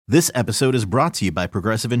This episode is brought to you by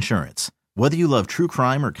Progressive Insurance. Whether you love true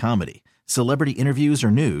crime or comedy, celebrity interviews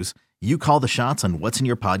or news, you call the shots on what's in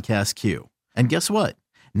your podcast queue. And guess what?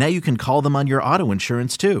 Now you can call them on your auto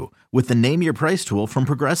insurance too with the Name Your Price tool from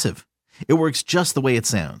Progressive. It works just the way it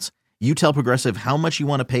sounds. You tell Progressive how much you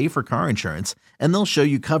want to pay for car insurance, and they'll show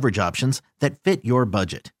you coverage options that fit your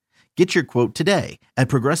budget. Get your quote today at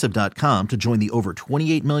Progressive.com to join the over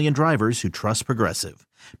 28 million drivers who trust Progressive.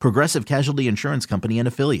 Progressive Casualty Insurance Company and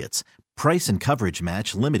Affiliates. Price and coverage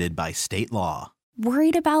match limited by state law.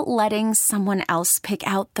 Worried about letting someone else pick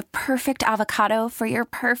out the perfect avocado for your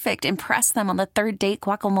perfect impress them on the third date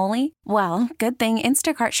guacamole? Well, good thing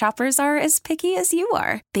Instacart shoppers are as picky as you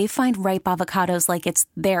are. They find ripe avocados like it's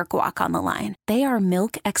their guac on the line. They are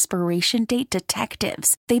milk expiration date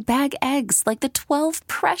detectives. They bag eggs like the 12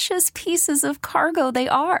 precious pieces of cargo they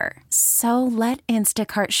are. So let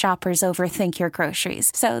Instacart shoppers overthink your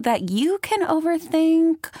groceries so that you can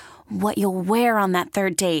overthink what you'll wear on that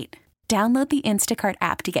third date. Download the Instacart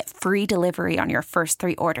app to get free delivery on your first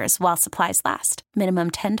 3 orders while supplies last.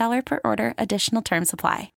 Minimum $10 per order. Additional terms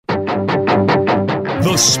apply.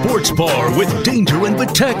 The Sports Bar with Danger and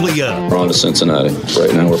Battaglia. We're on to Cincinnati.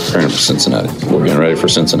 Right now we're preparing for Cincinnati. We're getting ready for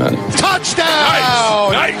Cincinnati.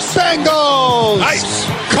 Touchdown! Nice! Bengals! Nice!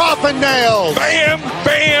 Coffin nails! Bam!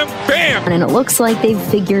 Bam! Bam! And it looks like they've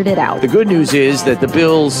figured it out. The good news is that the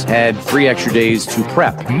Bills had 3 extra days to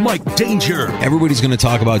prep. Mike Danger. Everybody's going to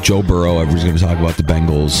talk about Joe Burrow. Everybody's going to talk about the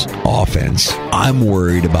Bengals offense. I'm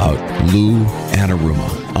worried about Lou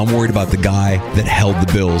Anarumo. I'm worried about the guy that held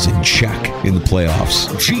the Bills in check in the playoffs.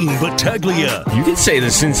 Gene Battaglia. You could say the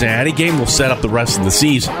Cincinnati game will set up the rest of the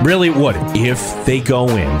season. Really, it would. If they go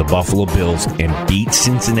in, the Buffalo Bills, and beat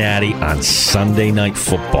Cincinnati on Sunday Night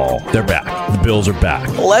Football, they're back. The Bills are back.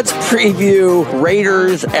 Let's preview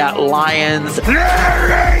Raiders at Lions.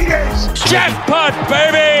 Raiders! Jackpot,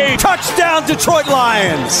 baby! Touchdown, Detroit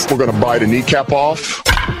Lions! We're going to bite a kneecap off.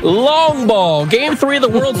 Long ball. Game 3 of the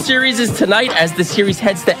World Series is tonight as the series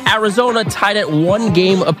heads to Arizona, tied at 1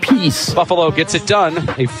 game apiece. Buffalo gets it done.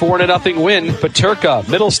 A 4-0 win. Paterka,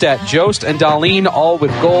 Middlestat, Jost, and Darlene all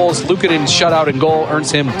with goals. Luukkonen's shutout and goal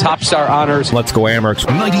earns him top star honors. Let's go Amherst.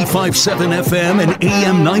 95.7 FM and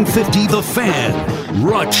AM 950 The Fan.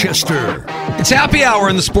 Rochester. It's happy hour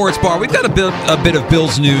in the Sports Bar. We've got a bit of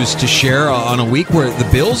Bills news to share on a week where the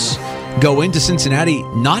Bills go into Cincinnati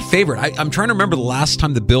not favored. I'm trying to remember the last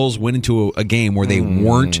time the Bills went into a game where they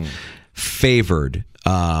weren't favored.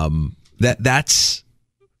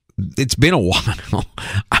 It's been a while.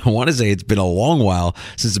 I want to say it's been a long while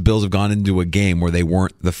since the Bills have gone into a game where they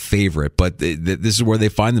weren't the favorite. But this is where they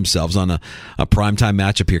find themselves on a primetime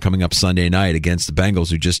matchup here coming up Sunday night against the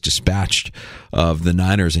Bengals, who just dispatched of the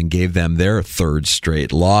Niners and gave them their 3rd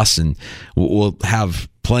straight loss. And we'll have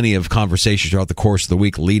plenty of conversations throughout the course of the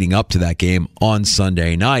week leading up to that game on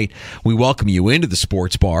Sunday night. We welcome you into the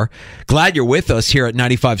Sports Bar. Glad you're with us here at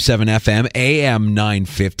 95.7 FM, AM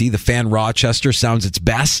 950. The Fan Rochester sounds its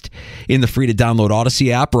best in the free-to-download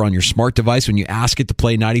Odyssey app or on your smart device when you ask it to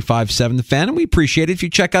play 95.7 The Fan. And we appreciate it if you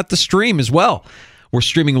check out the stream as well. We're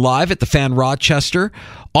streaming live at The Fan Rochester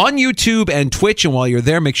on YouTube and Twitch. And while you're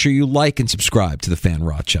there, make sure you like and subscribe to The Fan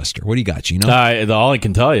Rochester. What do you got, Gino? All I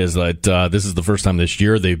can tell you is that this is the first time this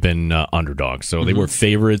year they've been underdogs. So they were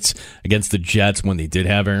favorites against the Jets when they did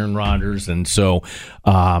have Aaron Rodgers. And so,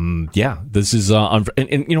 this is and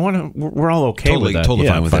you know what? We're all okay with that. Totally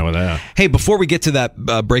fine with that. Yeah. Hey, before we get to that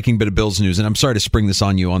breaking bit of Bills news, and I'm sorry to spring this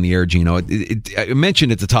on you on the air, Gino. I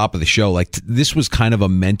mentioned at the top of the show, like this was kind of a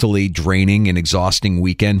mentally draining and exhausting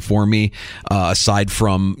weekend for me. Aside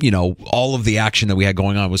from all of the action that we had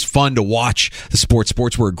going on, it was fun to watch the sports.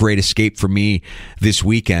 Sports were a great escape for me this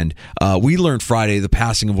weekend. We learned Friday the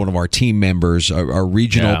passing of one of our team members, our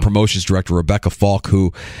regional promotions director, Rebecca Falk,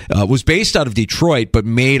 who was based out of Detroit, but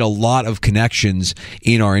made a lot of connections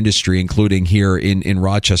in our industry, including here in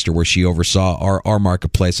Rochester, where she oversaw our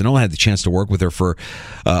marketplace. And I only had the chance to work with her for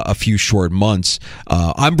a few short months.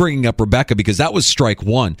 I'm bringing up Rebecca because that was strike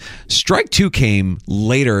 1. Strike 2 came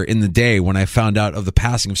later in the day when I found out of the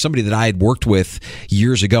passing of somebody that I had worked with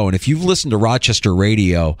years ago. And if you've listened to Rochester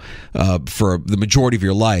radio for the majority of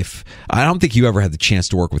your life, I don't think you ever had the chance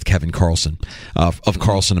to work with Kevin Carlson of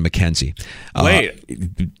Carlson and McKenzie.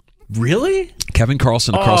 Wait, really? Kevin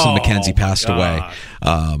Carlson of Carlson and McKenzie passed away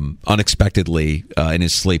unexpectedly in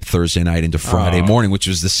his sleep Thursday night into Friday morning, which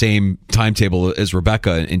was the same timetable as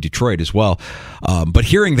Rebecca in Detroit as well. But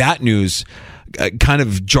hearing that news kind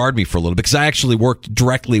of jarred me for a little bit because I actually worked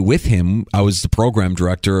directly with him. I was the program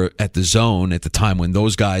director at The Zone at the time when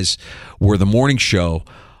those guys were the morning show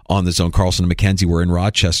on The Zone. Carlson and McKenzie were in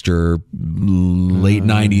Rochester late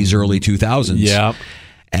 90s, early 2000s. Yeah.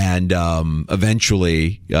 And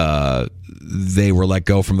eventually they were let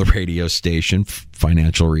go from the radio station for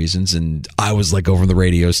financial reasons, and I was let go from the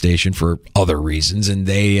radio station for other reasons, and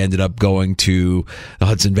they ended up going to the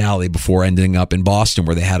Hudson Valley before ending up in Boston,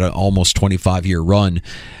 where they had an almost 25-year run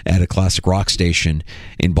at a classic rock station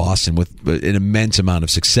in Boston with an immense amount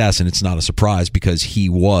of success. And it's not a surprise because he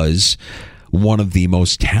was one of the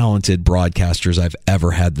most talented broadcasters I've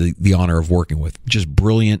ever had the honor of working with. Just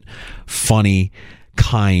brilliant, funny,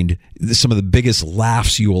 kind. Some of the biggest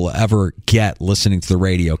laughs you will ever get listening to the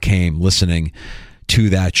radio came listening to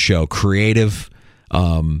that show. Creative,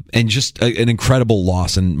 and just an incredible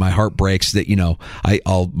loss. And my heart breaks that,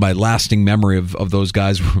 my lasting memory of those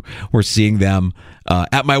guys were seeing them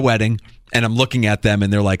at my wedding, and I'm looking at them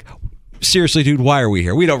and they're like, seriously, dude, why are we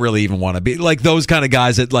here? We don't really even want to be. Like those kind of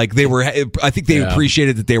guys that like they were, I think they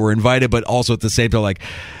appreciated that they were invited, but also at the same time, like,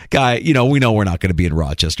 guy, we know we're not going to be in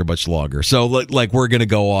Rochester much longer. So like we're going to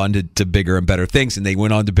go on to bigger and better things. And they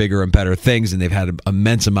went on to bigger and better things, and they've had an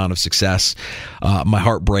immense amount of success. My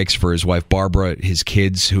heart breaks for his wife, Barbara, his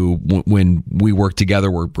kids, who when we worked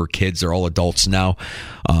together were kids. They're all adults now.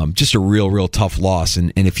 Just a real tough loss.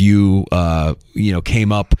 And if you,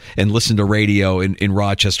 came up and listened to radio in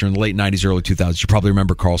Rochester in the late 90s, early 2000s, you probably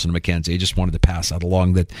remember Carlson and McKenzie. I just wanted to pass that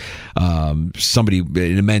along, that somebody,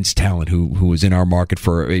 an immense talent who was in our market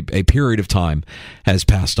for a period of time, has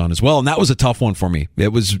passed on as well. And that was a tough one for me.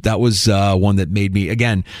 That was one that made me,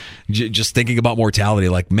 again, just thinking about mortality,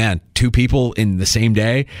 like, man, two people in the same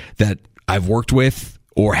day that I've worked with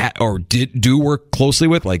or do work closely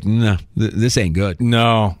with, like, nah, this ain't good.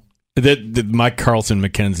 No. My Carlson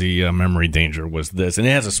McKenzie memory danger was this, and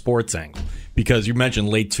it has a sports angle, because you mentioned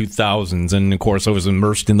late 2000s, and of course I was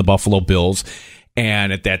immersed in the Buffalo Bills,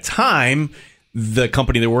 and at that time the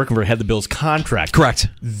company they were working for had the Bills contract. Correct.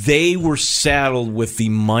 They were saddled with the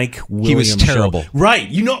Mike Williams He was terrible. show. Right.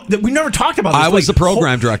 We never talked about this. I was the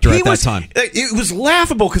program director at that time. It was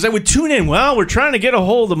laughable because I would tune in. Well, we're trying to get a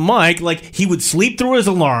hold of Mike. Like, he would sleep through his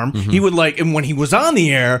alarm. Mm-hmm. He would and when he was on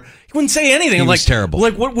the air, he wouldn't say anything. He was terrible.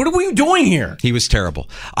 Like, what are we doing here? He was terrible.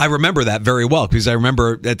 I remember that very well, because I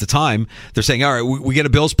remember at the time they're saying, all right, we get a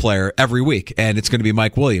Bills player every week, and it's going to be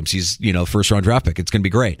Mike Williams. He's, first round draft pick. It's going to be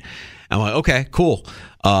great. I'm like, okay, cool.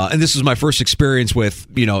 And this was my first experience with,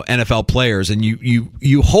 NFL players. And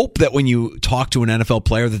you hope that when you talk to an NFL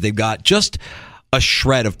player that they've got just a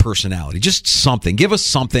shred of personality, just something. Give us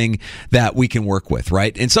something that we can work with,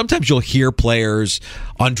 right? And sometimes you'll hear players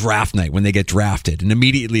on draft night when they get drafted, and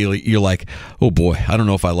immediately you're like, oh boy, I don't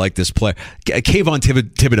know if I like this player. Kayvon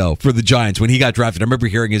Thibodeau for the Giants, when he got drafted, I remember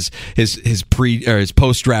hearing his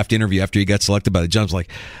post-draft interview after he got selected by the Giants,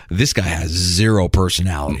 like, this guy has zero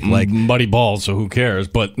personality. Like, muddy balls, so who cares?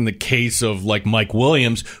 But in the case of like Mike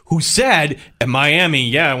Williams, who said at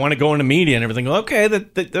Miami, I want to go into media and everything. Okay,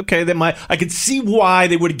 I could see why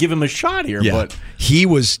they would give him a shot here. Yeah. But he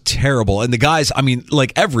was terrible. And the guys, I mean,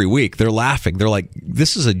 like, every week they're laughing. They're like,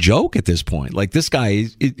 this is a joke at this point. Like, this guy,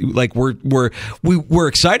 like, we're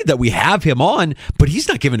excited that we have him on, but he's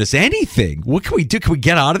not giving us anything. What can we do? Can we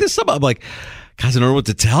get out of this? I'm like, guys, I don't know what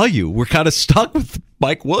to tell you. We're kind of stuck with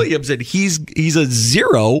Mike Williams, and he's a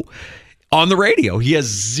zero on the radio. He has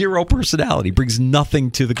zero personality, brings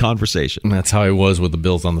nothing to the conversation. And that's how he was with the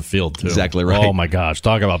Bills on the field, too. Exactly right. Oh, my gosh.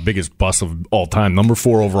 Talk about biggest bust of all time. Number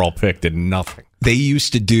 4 overall pick, did nothing. They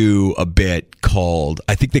used to do a bit called,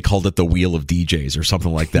 I think they called it the Wheel of DJs or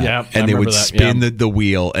something like that. Yeah, and they would spin the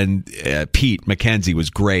wheel, and Pete McKenzie was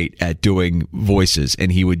great at doing voices,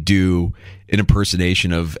 and he would do an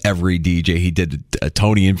impersonation of every DJ. He did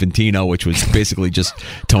Tony Infantino, which was basically just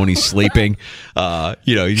Tony sleeping.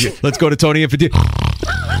 Let's go to Tony Infantino.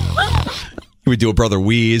 He would do a Brother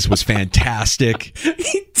Wheeze, was fantastic.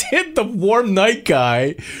 He did the Warm Night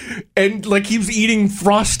guy, and like he was eating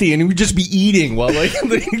Frosty, and he would just be eating while like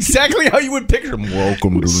exactly how you would picture him.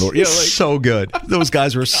 Welcome to Lord. Yeah, so good. Those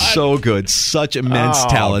guys were so good. Such immense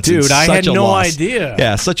talent. Dude, I had no idea.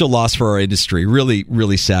 Yeah, such a loss for our industry. Really,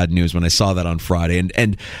 really sad news when I saw that on Friday.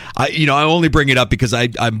 And I only bring it up because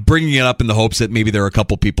I'm bringing it up in the hopes that maybe there are a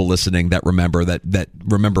couple people listening that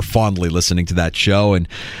remember fondly listening to that show, and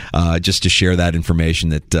just to share that information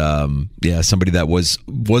that somebody that was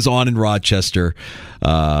on in Rochester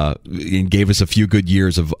and gave us a few good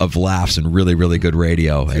years of laughs and really, really good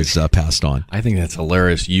radio has passed on. I think that's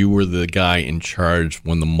hilarious. You were the guy in charge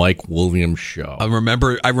when the Mike Williams show. I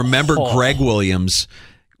remember Greg Williams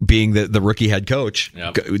being the rookie head coach.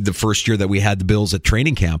 Yep. The first year that we had the Bills at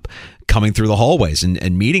training camp, coming through the hallways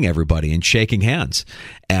and meeting everybody and shaking hands.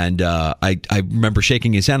 And I remember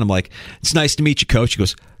shaking his hand. I'm like, it's nice to meet you, Coach. He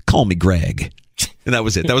goes, call me Greg. And that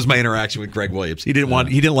was it. That was my interaction with Greg Williams. He didn't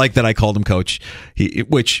like that I called him coach.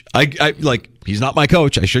 Which I like. He's not my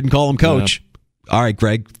coach. I shouldn't call him coach. Yeah. All right,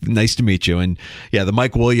 Greg. Nice to meet you. And yeah, the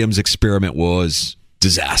Mike Williams experiment was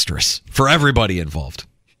disastrous for everybody involved.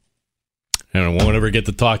 And I won't ever get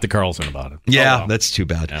to talk to Carlson about it. Yeah, that's too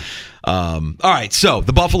bad. Yeah. All right, so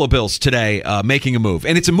the Buffalo Bills today making a move.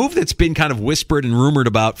 And it's a move that's been kind of whispered and rumored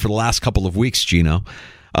about for the last couple of weeks, Gino.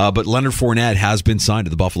 But Leonard Fournette has been signed to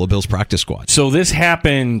the Buffalo Bills practice squad. So this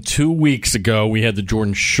happened 2 weeks ago. We had the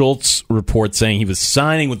Jordan Schultz report saying he was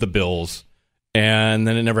signing with the Bills, and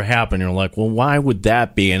then it never happened. You're like, well, why would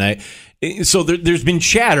that be? And so there's been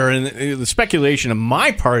chatter, and the speculation on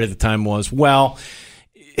my part at the time was, well,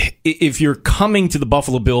 if you're coming to the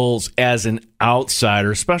Buffalo Bills as an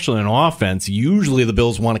outsider, especially in offense, usually the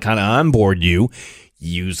Bills want to kind of onboard you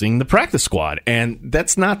using the practice squad. And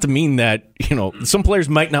that's not to mean that, some players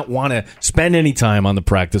might not want to spend any time on the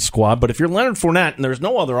practice squad, but if you're Leonard Fournette and there's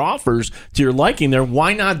no other offers to your liking there,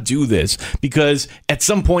 why not do this? Because at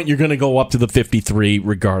some point you're going to go up to the 53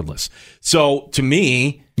 regardless. So to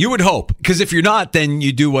me, you would hope, because if you're not, then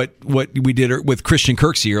you do what we did with Christian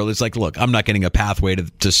Kirksey earlier. It's like, look, I'm not getting a pathway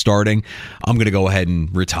to starting. I'm going to go ahead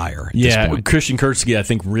and retire at this point. Christian Kirksey, I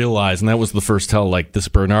think, realized, and that was the first tell, like, this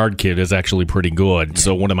Bernard kid is actually pretty good.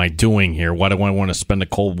 So what am I doing here? Why do I want to spend a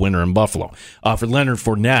cold winter in Buffalo? For Leonard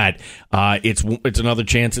Fournette, it's another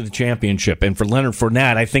chance at the championship. And for Leonard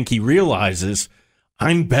Fournette, I think he realizes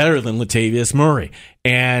I'm better than Latavius Murray.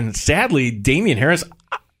 And sadly, Damian Harris,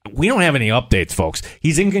 we don't have any updates, folks.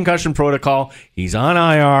 He's in concussion protocol. He's on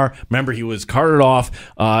IR. Remember, he was carted off,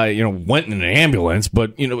 went in an ambulance,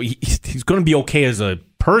 but, he's going to be okay as a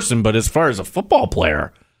person, but as far as a football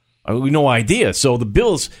player, we have no idea. So the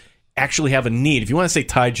Bills actually have a need. If you want to say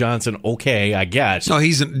Ty Johnson, okay, I guess. No,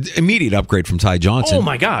 he's an immediate upgrade from Ty Johnson. Oh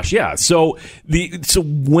my gosh, yeah. So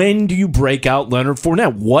when do you break out Leonard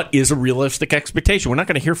Fournette? What is a realistic expectation? We're not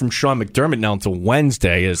going to hear from Sean McDermott now until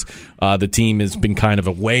Wednesday, as the team has been kind of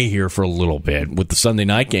away here for a little bit with the Sunday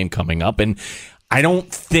night game coming up. And I don't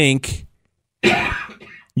think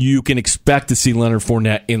you can expect to see Leonard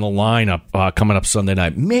Fournette in the lineup coming up Sunday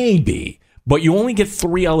night. Maybe. But you only get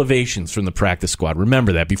 3 elevations from the practice squad.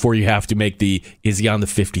 Remember that before you have to make is he on the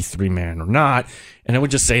 53 man or not? And I would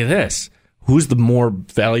just say this. Who's the more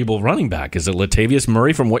valuable running back? Is it Latavius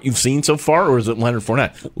Murray from what you've seen so far, or is it Leonard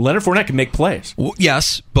Fournette? Leonard Fournette can make plays. Well,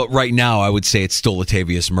 yes, but right now I would say it's still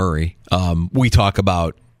Latavius Murray. We talk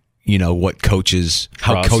about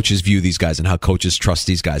how coaches view these guys and how coaches trust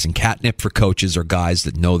these guys. And catnip for coaches are guys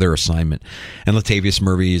that know their assignment. And Latavius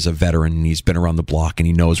Murray is a veteran, and he's been around the block, and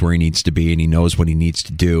he knows where he needs to be, and he knows what he needs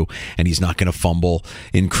to do, and he's not going to fumble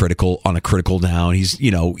on a critical down. He's,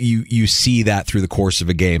 you see that through the course of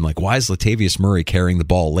a game. Like, why is Latavius Murray carrying the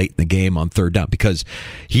ball late in the game on third down? Because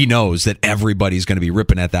he knows that everybody's going to be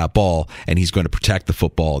ripping at that ball, and he's going to protect the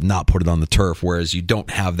football, not put it on the turf, whereas you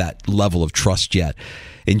don't have that level of trust yet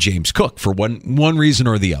in James Cook for one reason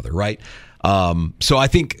or the other, right? So I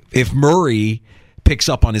think if Murray picks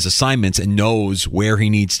up on his assignments and knows where he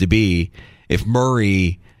needs to be, if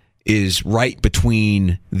Murray is right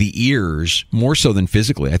between the ears, more so than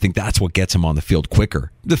physically, I think that's what gets him on the field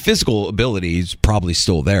quicker. The physical ability is probably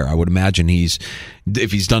still there. I would imagine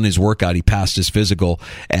if he's done his workout, he passed his physical,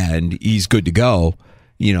 and he's good to go,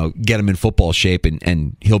 get him in football shape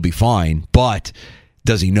and he'll be fine. But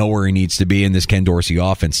does he know where he needs to be in this Ken Dorsey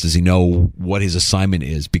offense? Does he know what his assignment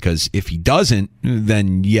is? Because if he doesn't,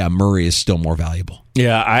 then, Murray is still more valuable.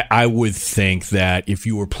 Yeah, I would think that if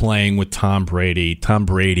you were playing with Tom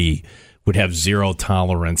Brady would have zero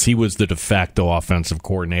tolerance. He was the de facto offensive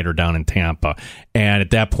coordinator down in Tampa. And at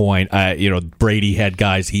that point, Brady had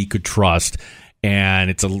guys he could trust. And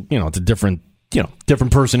it's a different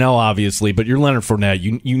personnel, obviously, but you're Leonard Fournette.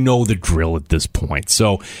 You know the drill at this point.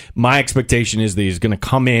 So my expectation is that he's going to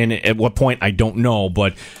come in. At what point, I don't know,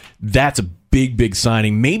 but that's a big, big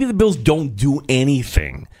signing. Maybe the Bills don't do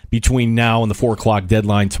anything between now and the 4 o'clock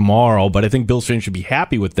deadline tomorrow, but I think Bills fans should be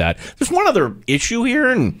happy with that. There's one other issue here,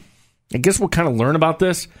 and I guess we'll kind of learn about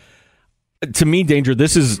this. To me, Danger,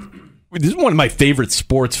 this is one of my favorite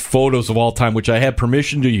sports photos of all time, which I had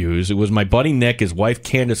permission to use. It was my buddy Nick. His wife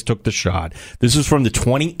Candace took the shot. This is from the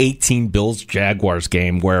 2018 Bills-Jaguars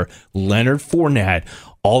game where Leonard Fournette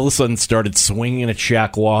all of a sudden started swinging at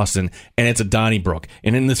Shaq Lawson, and it's a Donnybrook.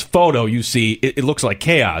 And in this photo, you see, it looks like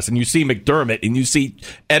chaos, and you see McDermott, and you see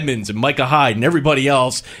Edmonds and Micah Hyde and everybody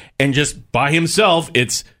else, and just by himself,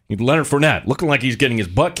 it's Leonard Fournette looking like he's getting his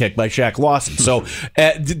butt kicked by Shaq Lawson. So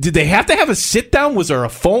did they have to have a sit-down? Was there a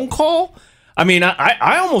phone call? I mean,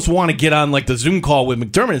 I almost want to get on like the Zoom call with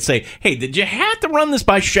McDermott and say, hey, did you have to run this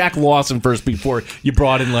by Shaq Lawson first before you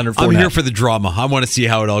brought in Leonard Fournette? I'm here for the drama. I want to see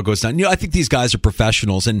how it all goes down. I think these guys are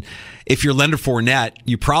professionals, and if you're Leonard Fournette,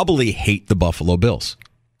 you probably hate the Buffalo Bills,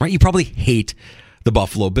 right? You probably hate the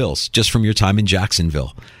Buffalo Bills just from your time in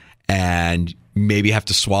Jacksonville, and maybe have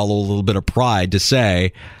to swallow a little bit of pride to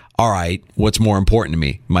say, all right, what's more important to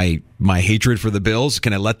me? My hatred for the Bills?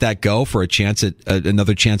 Can I let that go for a chance at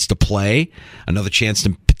another chance to play, another chance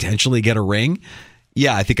to potentially get a ring?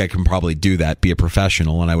 Yeah, I think I can probably do that, be a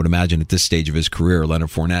professional, and I would imagine at this stage of his career, Leonard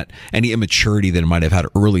Fournette, any immaturity that he might have had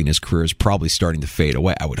early in his career is probably starting to fade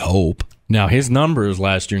away, I would hope. Now, his numbers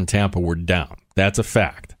last year in Tampa were down. That's a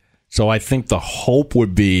fact. So I think the hope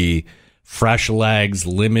would be fresh legs,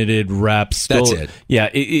 limited reps. That's it. Yeah,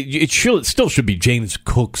 it still should be James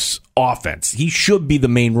Cook's offense. He should be the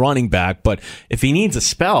main running back, but if he needs a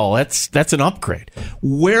spell, that's an upgrade.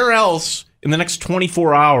 Where else in the next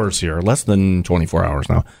 24 hours here, less than 24 hours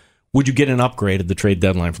now, would you get an upgrade at the trade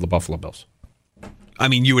deadline for the Buffalo Bills? I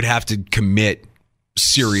mean, you would have to commit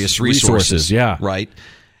serious resources, yeah. Right?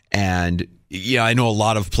 And yeah, I know a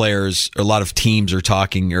lot of players, a lot of teams are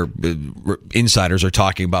talking, or insiders are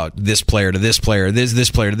talking about this player to this player,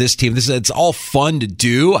 this player to this team. It's all fun to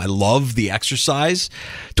do. I love the exercise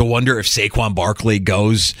to wonder if Saquon Barkley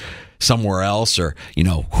goes somewhere else, or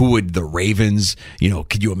who would the Ravens?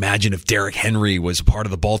 Could you imagine if Derrick Henry was a part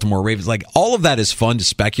of the Baltimore Ravens? Like, all of that is fun to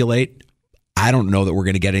speculate. I don't know that we're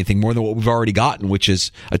going to get anything more than what we've already gotten, which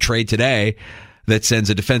is a trade today that sends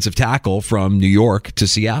a defensive tackle from New York to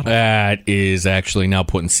Seattle. That is actually now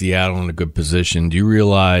putting Seattle in a good position. Do you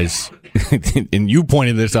realize, and you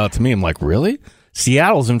pointed this out to me, I'm like, really?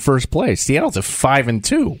 Seattle's in first place. Seattle's at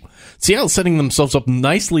 5-2. Seattle's setting themselves up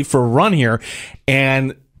nicely for a run here,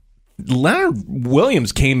 and Leonard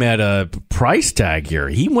Williams came at a price tag here.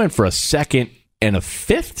 He went for a second and a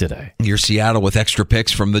fifth today. You're Seattle with extra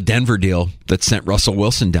picks from the Denver deal that sent Russell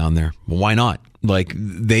Wilson down there. Well, why not? Like,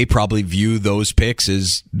 they probably view those picks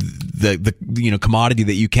as the commodity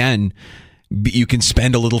that you can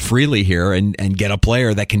spend a little freely here and get a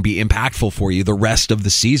player that can be impactful for you the rest of the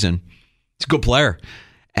season. It's a good player,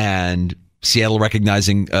 and Seattle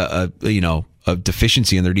recognizing a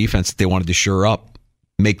deficiency in their defense that they wanted to shore up,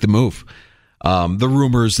 make the move. The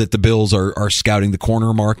rumors that the Bills are scouting the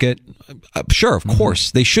corner market, sure, of course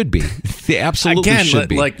they should be. They absolutely should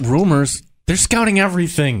be. Like rumors, they're scouting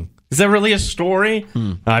everything. Is that really a story?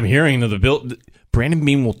 I'm hearing that the Bill Brandon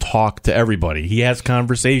Beane will talk to everybody. He has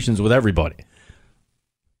conversations with everybody.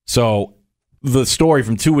 So the story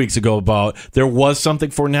from 2 weeks ago about there was something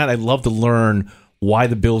for Fournette, I'd love to learn why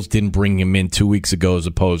the Bills didn't bring him in 2 weeks ago as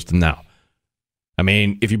opposed to now. I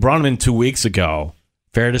mean, if you brought him in 2 weeks ago,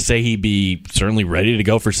 fair to say he'd be certainly ready to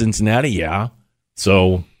go for Cincinnati, yeah.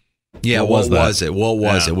 So, yeah, what was it?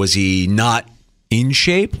 Was he not in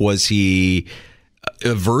shape? Was he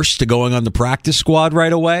averse to going on the practice squad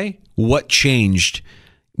right away? What changed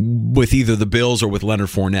with either the Bills or with Leonard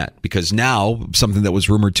Fournette? Because now, something that was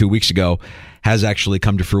rumored 2 weeks ago has actually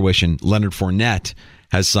come to fruition. Leonard Fournette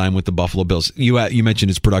has signed with the Buffalo Bills. You mentioned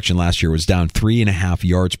his production last year was down 3.5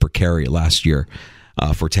 yards per carry last year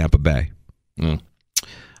for Tampa Bay.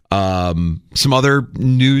 Some other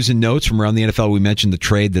news and notes from around the NFL. We mentioned the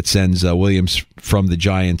trade that sends Williams from the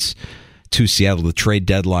Giants to Seattle. The trade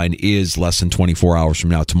deadline is less than 24 hours from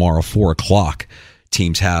now. Tomorrow, 4 o'clock.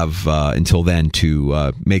 Teams have until then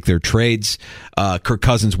to make their trades. Kirk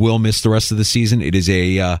Cousins will miss the rest of the season. It is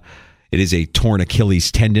a torn Achilles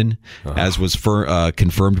tendon, as was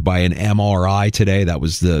confirmed by an MRI today. That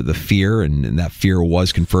was the fear, and that fear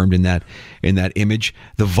was confirmed in that image.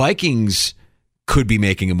 The Vikings could be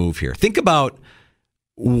making a move here. Think about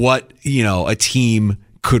what a team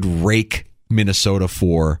could rake Minnesota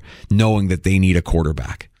for, knowing that they need a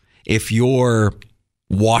quarterback. If you're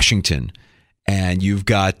Washington and you've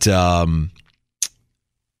got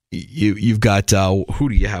who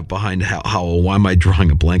do you have behind Howell? Why am I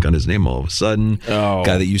drawing a blank on his name all of a sudden? Guy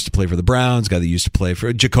that used to play for the Browns, guy that used to play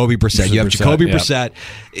for Jacoby Brissett. You have Jacoby Brissett.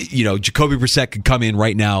 Jacoby Brissett could come in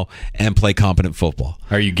right now and play competent football.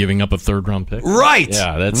 Are you giving up a third-round pick? Right.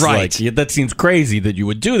 Yeah, that's right. That seems crazy that you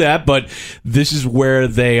would do that, but this is where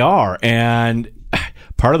they are. And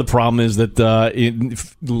part of the problem is that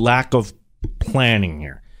lack of planning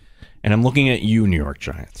here. And I'm looking at you, New York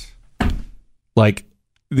Giants. Like,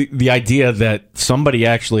 the idea that somebody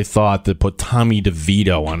actually thought to put Tommy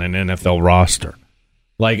DeVito on an NFL roster,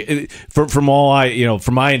 like from what I was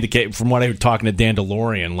talking to Dan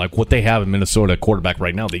DeLorean, like what they have in Minnesota quarterback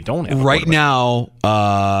right now, they don't have. Right now,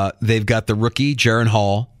 they've got the rookie Jaron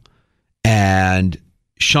Hall, and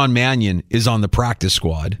Sean Mannion is on the practice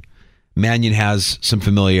squad. Mannion has some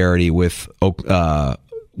familiarity with O'Connell's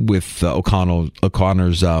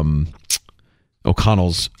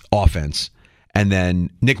offense, and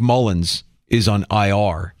then Nick Mullins is on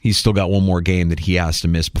IR. He's still got one more game that he has to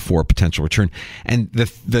miss before a potential return. And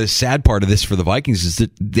the sad part of this for the Vikings is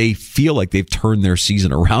that they feel like they've turned their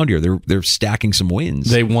season around here. They're stacking some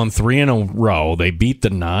wins. They won 3 in a row. They beat the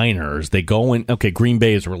Niners. They go in. Okay, Green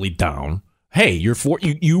Bay is really down. Hey,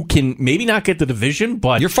 you can maybe not get the division,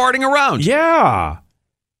 but you're farting around. Yeah.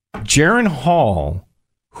 Jaren Hall,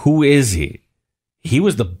 who is he? He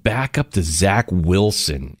was the backup to Zach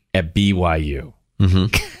Wilson at BYU.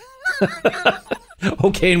 Mm-hmm.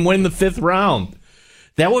 Okay, and win the 5th round.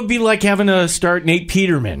 That would be like having to start Nate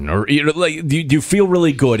Peterman, or do you feel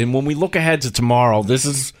really good? And when we look ahead to tomorrow, this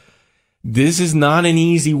is not an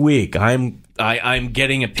easy week. I'm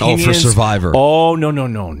getting opinions. Oh, for Survivor. Oh,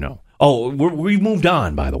 no. Oh, we moved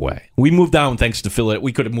on. By the way, we moved on thanks to Philly.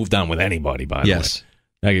 We could have moved on with anybody. By the way, yes.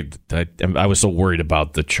 I was so worried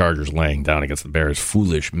about the Chargers laying down against the Bears.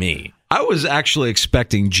 Foolish me. I was actually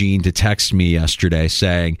expecting Gene to text me yesterday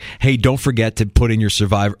saying, "Hey, don't forget to put in your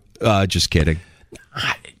Survivor." Just kidding.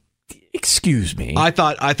 Excuse me. I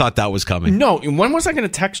thought that was coming. No, when was I going to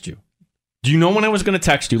text you? Do you know when I was going to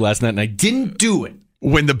text you last night and I didn't do it?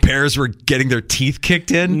 When the Bears were getting their teeth kicked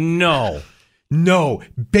in? No.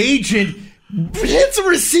 Bajan hits a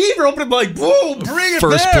receiver, open it like, boom, bring it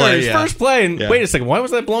First Bears. play, yeah. First play, and wait a second, why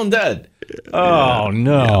was that blown dead? Oh,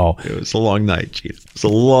 no. Yeah, it was a long night, Gene. It was a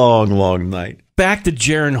long, long night. Back to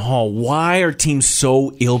Jaren Hall. Why are teams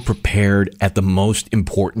so ill-prepared at the most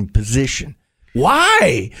important position?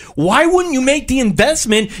 Why? Why wouldn't you make the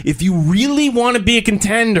investment if you really want to be a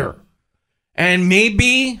contender? And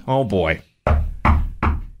maybe, oh boy,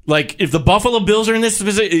 like if the Buffalo Bills are in this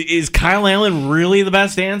position, is Kyle Allen really the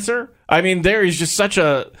best answer? I mean, there is just such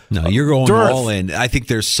a no. You're going dearth. All in. I think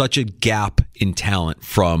there's such a gap in talent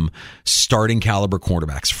from starting caliber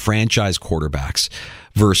quarterbacks, franchise quarterbacks,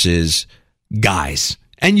 versus guys.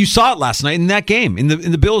 And you saw it last night in that game in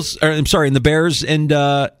the Bills. In the Bears and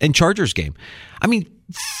Chargers game. I mean,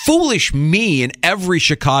 foolish me and every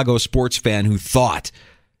Chicago sports fan who thought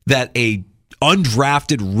that a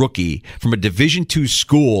undrafted rookie from a Division II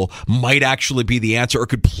school might actually be the answer or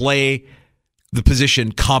could play the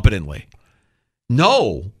position competently.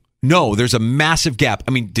 No, there's a massive gap.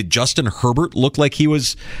 I mean, did Justin Herbert look like he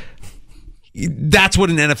was? That's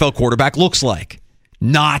what an NFL quarterback looks like.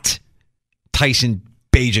 Not Tyson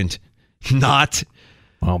Bagent. Not.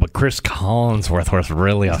 Oh, but Chris Collinsworth was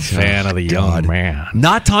really a fan of the young man.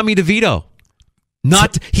 Not Tommy DeVito.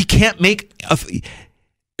 He can't make a.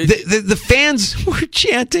 The fans were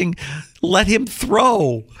chanting, "Let him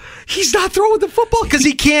throw." He's not throwing the football because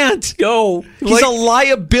he can't. No, he's a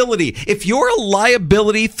liability. If you're a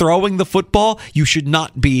liability throwing the football, you should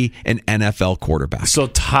not be an NFL quarterback. So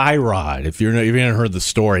Tyrod, if you haven't heard the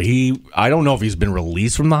story, I don't know if he's been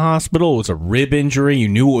released from the hospital. It was a rib injury. You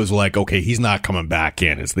knew it was like, okay, he's not coming back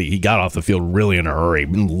in. He got off the field really in a hurry,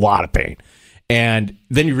 in a lot of pain, and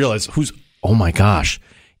then you realize oh my gosh.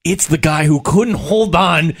 It's the guy who couldn't hold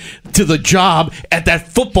on to the job at that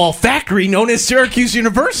football factory known as Syracuse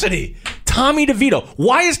University. Tommy DeVito.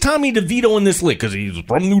 Why is Tommy DeVito in this league? Because he's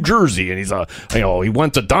from New Jersey and he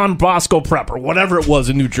went to Don Bosco Prep or whatever it was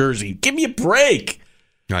in New Jersey. Give me a break.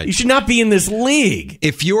 Right. You should not be in this league.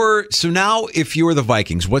 If you're the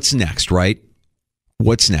Vikings, what's next, right?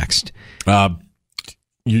 What's next?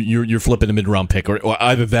 You're flipping a mid-round pick, or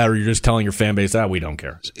either that, or you're just telling your fan base, we don't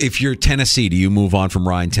care. If you're Tennessee, do you move on from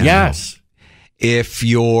Ryan Tannehill? Yes. If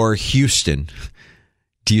you're Houston,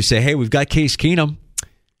 do you say, hey, we've got Case Keenum?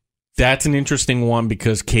 That's an interesting one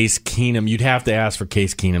because Case Keenum, you'd have to ask for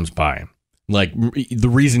Case Keenum's buy-in. Like, the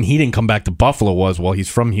reason he didn't come back to Buffalo was, he's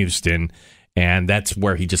from Houston, and that's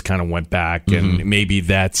where he just kind of went back. Mm-hmm. And maybe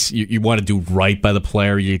that's, you want to do right by the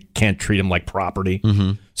player. You can't treat him like property.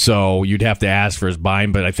 Mm-hmm. So you'd have to ask for his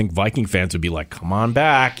buy-in. But I think Viking fans would be like, come on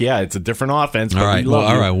back. Yeah, it's a different offense. But all right.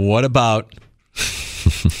 All right. What about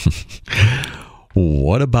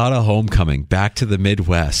a homecoming back to the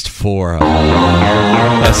Midwest for a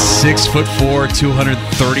 6'4",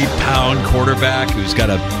 230-pound quarterback who's got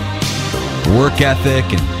a work ethic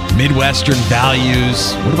and Midwestern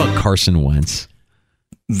values? What about Carson Wentz?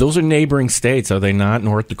 Those are neighboring states, are they not?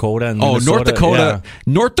 North Dakota and Minnesota? North Dakota. Yeah.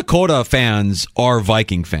 North Dakota fans are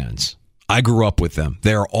Viking fans. I grew up with them.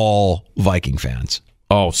 They're all Viking fans.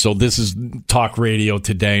 Oh, so this is talk radio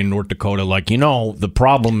today in North Dakota. Like, the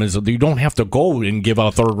problem is that you don't have to go and give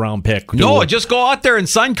out a third-round pick. No, just go out there and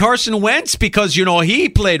sign Carson Wentz because, he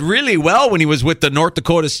played really well when he was with the North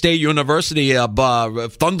Dakota State University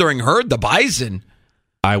Thundering Herd, the Bison.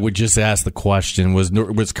 I would just ask the question,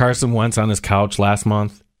 was Carson Wentz on his couch last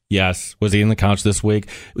month? Yes. Was he in the couch this week?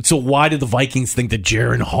 So why did the Vikings think that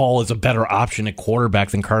Jaron Hall is a better option at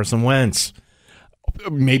quarterback than Carson Wentz?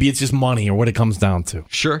 Maybe it's just money or what it comes down to.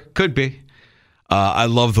 Sure, could be. I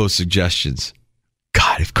love those suggestions.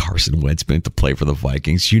 God, if Carson Wentz meant to play for the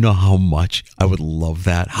Vikings, you know how much I would love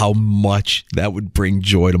that. How much that would bring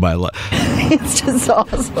joy to my life. It's just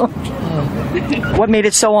awesome. What made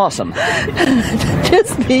it so awesome?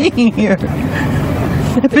 Just being here.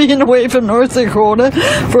 Being away from North Dakota,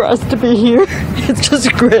 for us to be here, it's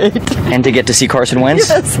just great. And to get to see Carson Wentz?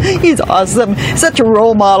 Yes, he's awesome. Such a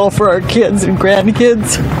role model for our kids and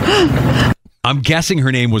grandkids. I'm guessing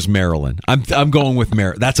her name was Marilyn. I'm going with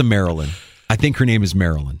That's a Marilyn. I think her name is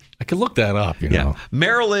Marilyn. I could look that up, you know.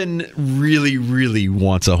 Marilyn really, really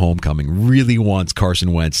wants a homecoming. Really wants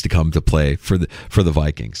Carson Wentz to come to play for the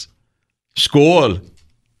Vikings. Skål.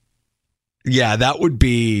 Yeah, that would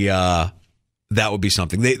be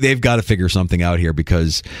something. They've got to figure something out here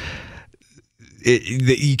because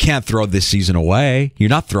you can't throw this season away. You're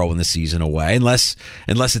not throwing the season away unless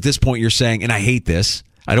at this point you're saying, and I hate this,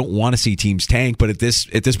 I don't want to see teams tank, but at this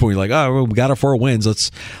point you're like, oh, well, we got our 4 wins.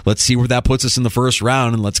 Let's see where that puts us in the first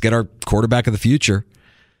round, and let's get our quarterback of the future.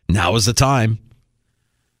 Now is the time.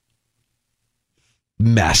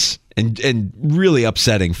 Mess and really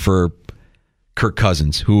upsetting for Kirk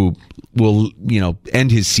Cousins, who will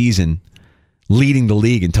end his season leading the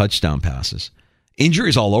league in touchdown passes.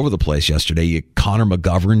 Injuries all over the place yesterday. Connor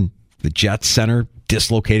McGovern, the Jets center,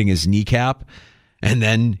 dislocating his kneecap. And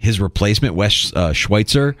then his replacement, Wes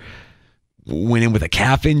Schweitzer, went in with a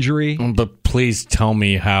calf injury. But please tell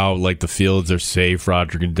me how, the Fields are safe,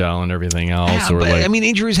 Roger Goodell and everything else. Yeah,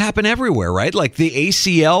 injuries happen everywhere, right? Like the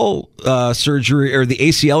ACL surgery or the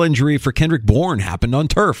ACL injury for Kendrick Bourne happened on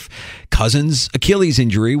turf. Cousins' Achilles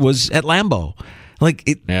injury was at Lambeau.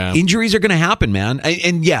 Injuries are going to happen, man.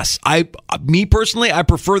 And yes, me personally, I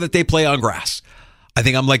prefer that they play on grass. I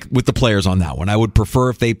think I'm with the players on that one. I would prefer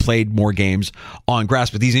if they played more games on grass,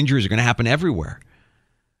 but these injuries are going to happen everywhere.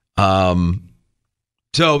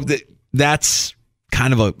 So that's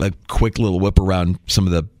kind of a quick little whip around some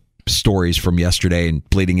of the stories from yesterday and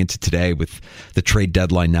bleeding into today with the trade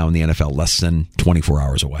deadline now in the NFL less than 24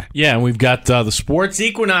 hours away. Yeah, and we've got the sports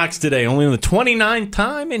equinox today, only in the 29th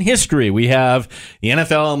time in history. We have the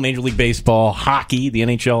NFL, Major League Baseball, hockey, the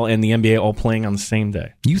NHL, and the NBA all playing on the same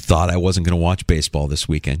day. You thought I wasn't going to watch baseball this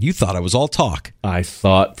weekend. You thought I was all talk. I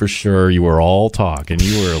thought for sure you were all talk, and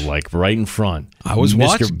you were right in front. I was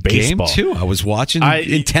watching baseball. Game 2. I was watching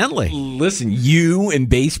intently. Listen, you and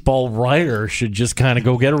baseball writer should just kind of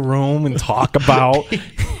go get a room and talk about.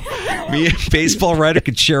 Me and baseball writer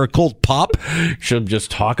could share a cold pop. Should just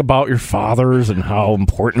talk about your fathers and how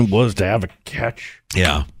important it was to have a catch.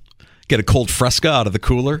 Yeah. Get a cold Fresca out of the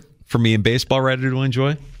cooler for me and baseball writer to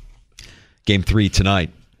enjoy. Game 3 tonight.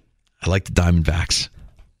 I like the Diamondbacks.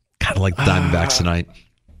 Kind of like the Diamondbacks tonight.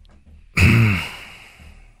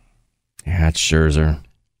 Yeah, it's Scherzer.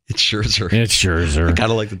 It's Scherzer. It's Scherzer. I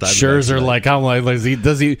kind of like the Diamondbacks. Scherzer, I'm like,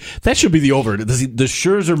 does he? That should be the over. Does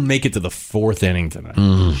Scherzer make it to the 4th inning tonight?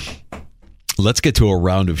 Let's get to a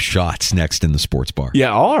round of shots next in the sports bar.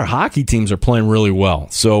 Yeah, all our hockey teams are playing really well.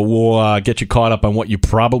 So we'll get you caught up on what you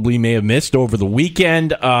probably may have missed over the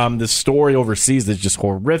weekend. The story overseas is just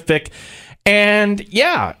horrific. And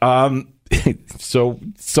so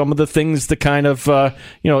some of the things to kind of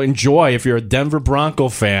enjoy if you're a Denver Bronco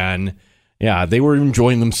fan. Yeah, they were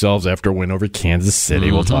enjoying themselves after a win over Kansas City.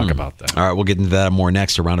 Mm-hmm. We'll talk about that. All right, we'll get into that more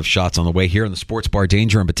next. A round of shots on the way here in the Sports Bar.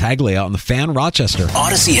 Danger and Battaglia out in the Fan, Rochester.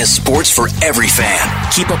 Odyssey has sports for every fan.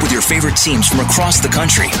 Keep up with your favorite teams from across the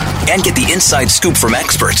country and get the inside scoop from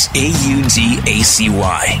experts. AUDACY.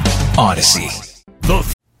 Odyssey.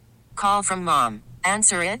 Call from mom.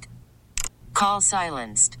 Answer it. Call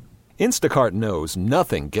silenced. Instacart knows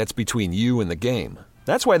nothing gets between you and the game.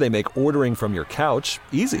 That's why they make ordering from your couch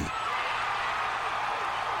easy.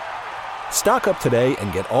 Stock up today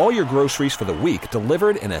and get all your groceries for the week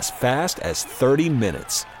delivered in as fast as 30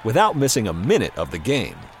 minutes without missing a minute of the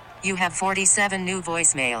game. You have 47 new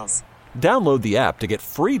voicemails. Download the app to get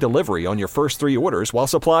free delivery on your first 3 orders while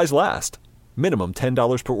supplies last. Minimum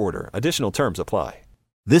 $10 per order. Additional terms apply.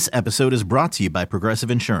 This episode is brought to you by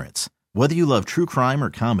Progressive Insurance. Whether you love true crime or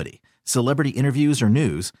comedy, celebrity interviews or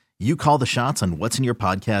news, you call the shots on what's in your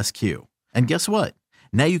podcast queue. And guess what?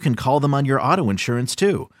 Now you can call them on your auto insurance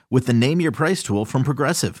too with the Name Your Price tool from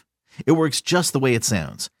Progressive. It works just the way it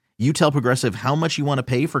sounds. You tell Progressive how much you want to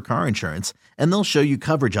pay for car insurance, and they'll show you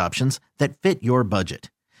coverage options that fit your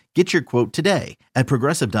budget. Get your quote today at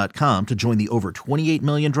Progressive.com to join the over 28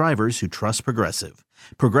 million drivers who trust Progressive.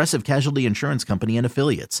 Progressive Casualty Insurance Company and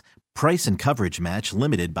Affiliates. Price and coverage match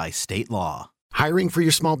limited by state law. Hiring for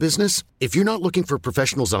your small business? If you're not looking for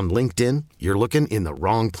professionals on LinkedIn, you're looking in the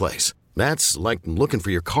wrong place. That's like looking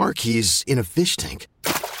for your car keys in a fish tank.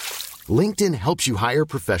 LinkedIn helps you hire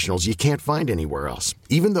professionals you can't find anywhere else,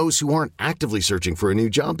 even those who aren't actively searching for a new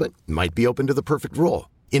job but might be open to the perfect role.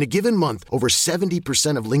 In a given month, over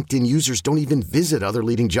 70% of LinkedIn users don't even visit other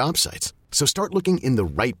leading job sites. So start looking in the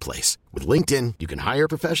right place. With LinkedIn, you can hire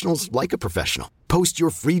professionals like a professional. Post your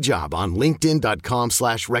free job on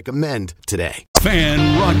linkedin.com/recommend today.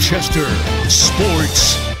 Fan Rochester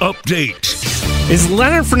Sports Update. Is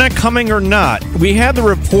Leonard Fournette coming or not? We had the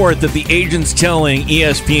report that the agents telling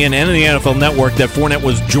ESPN and the NFL Network that Fournette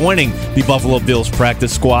was joining the Buffalo Bills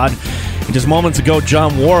practice squad. And just moments ago,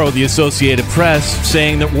 John Worrow, the Associated Press,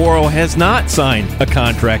 saying that Worrow has not signed a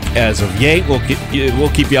contract as of yet. We'll keep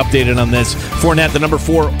you updated on this. Fournette, the number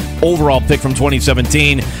 4 overall pick from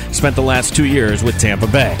 2017, spent the last 2 years with Tampa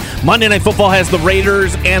Bay. Monday Night Football has the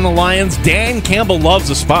Raiders and the Lions. Dan Campbell loves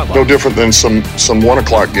the spotlight. No different than some 1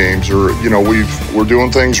 o'clock games, or we're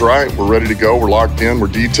doing things right. We're ready to go. We're locked in. We're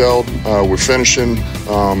detailed. We're finishing.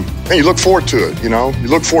 And you look forward to it. You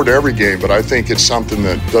look forward to every game. But I think it's something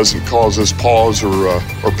that doesn't cause us pause or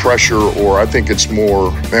pressure. Or I think it's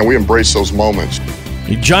more, man, we embrace those moments.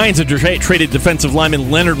 The Giants have traded defensive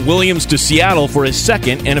lineman Leonard Williams to Seattle for his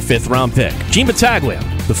 2nd and a 5th-round pick. Gene Battaglia,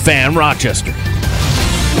 the Fan, Rochester.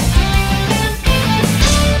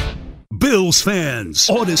 Bills fans,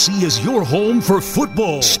 Odyssey is your home for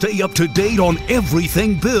football. Stay up to date on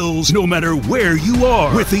everything Bills, no matter where you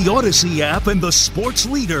are, with the Odyssey app and the sports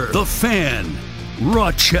leader, the Fan,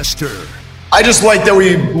 Rochester. I just like that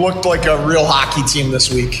we looked like a real hockey team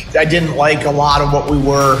this week. I didn't like a lot of what we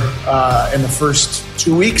were in the first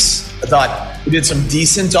 2 weeks. I thought we did some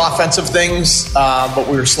decent offensive things, but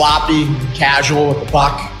we were sloppy, casual with the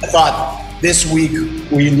puck. I thought this week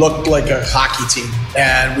we looked like a hockey team,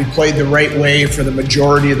 and we played the right way for the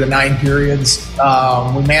majority of the 9 periods.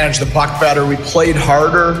 We managed the puck better. We played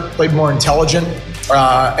harder, played more intelligent,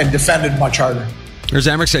 and defended much harder. There's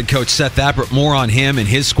Amerks head coach Seth Appert. More on him and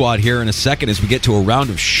his squad here in a second as we get to a round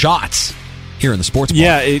of shots here in the sports bar.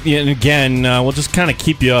 Yeah, and again, we'll just kind of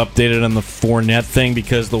keep you updated on the Fournette thing,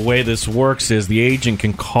 because the way this works is the agent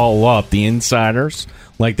can call up the insiders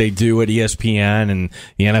like they do at ESPN and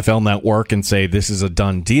the NFL Network and say this is a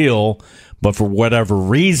done deal, but for whatever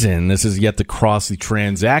reason, this is yet to cross the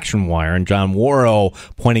transaction wire, and John Worrow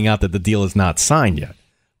pointing out that the deal is not signed yet.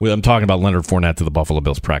 I'm talking about Leonard Fournette to the Buffalo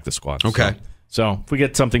Bills practice squad. Okay. So if we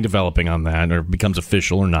get something developing on that, or becomes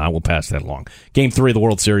official or not, we'll pass that along. Game 3 of the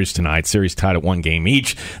World Series tonight. Series tied at 1 game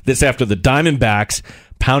each. This after the Diamondbacks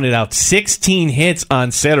pounded out 16 hits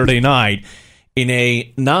on Saturday night in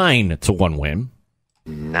a 9-1 win.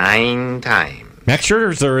 9 times. Max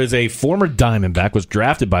Scherzer is a former Diamondback, was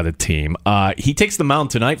drafted by the team. He takes the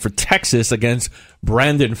mound tonight for Texas against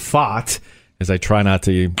Brandon Pfaadt, as I try not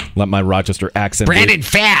to let my Rochester accent. Brandon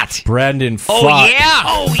Pfaadt. Oh, yeah.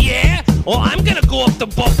 Oh, yeah. Well, I'm going to go up to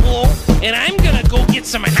Buffalo, and I'm going to go get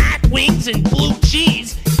some hot wings and blue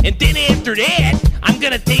cheese. And then after that, I'm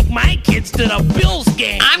going to take my kids to the Bills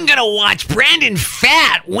game. I'm going to watch Brandon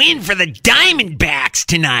Pfaadt win for the Diamondbacks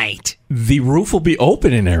tonight. The roof will be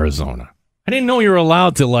open in Arizona. I didn't know you were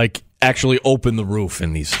allowed to, actually open the roof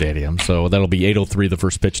in these stadiums. So that'll be 8:03, the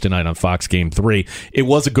first pitch tonight on Fox Game 3. It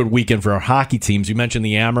was a good weekend for our hockey teams. You mentioned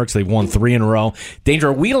the Amerks. They've won 3 in a row. Danger,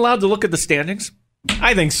 are we allowed to look at the standings?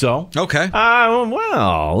 I think so. Okay.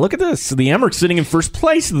 Well, look at this. The Amerks sitting in first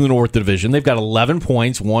place in the North Division. They've got 11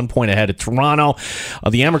 points, 1 point ahead of Toronto.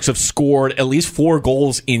 The Amerks have scored at least 4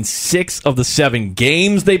 goals in 6 of the 7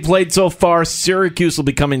 games they played so far. Syracuse will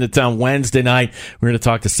be coming to town Wednesday night. We're going to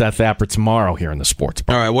talk to Seth Appert tomorrow here in the Sports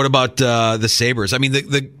Bar. All right, what about the Sabres? I mean,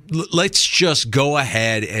 let's just go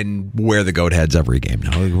ahead and wear the goat heads every game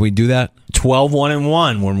now. Can we do that?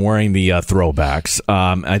 12-1-1 when wearing the throwbacks.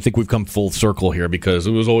 I think we've come full circle here, because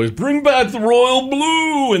it was always bring back the royal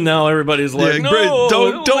blue, and now everybody's like, no,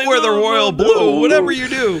 don't wear the royal blue, whatever you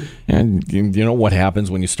do. And you know what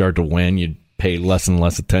happens when you start to win? You pay less and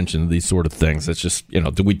less attention to these sort of things. It's just,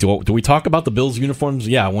 do we talk about the Bills uniforms?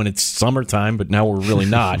 Yeah, when it's summertime, but now we're really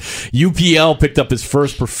not. UPL picked up his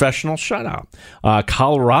first professional shutout.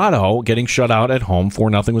 Colorado getting shut out at home.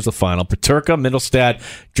 4-0 was the final. Peterka, Mittelstadt,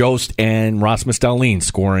 Jost, and Rasmus Dahlin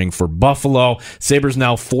scoring for Buffalo. Sabres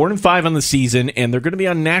now 4-5 on the season, and they're going to be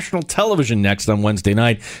on national television next on Wednesday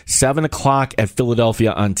night, 7 o'clock at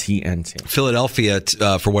Philadelphia on TNT. Philadelphia,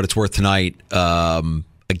 for what it's worth tonight,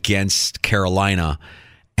 against Carolina,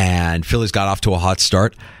 and Philly's got off to a hot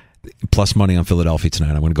start. plus money on Philadelphia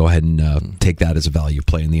tonight. I'm going to go ahead and take that as a value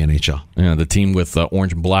play in the NHL. Yeah, the team with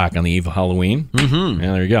orange and black on the eve of Halloween. Mm-hmm.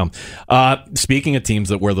 Yeah, there you go. Speaking of teams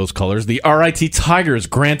that wear those colors, the RIT Tigers,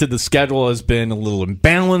 granted the schedule has been a little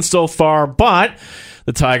imbalanced so far, but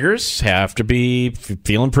the Tigers have to be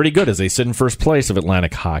feeling pretty good as they sit in first place of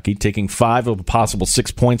Atlantic Hockey, taking 5 of a possible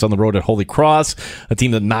 6 points on the road at Holy Cross, a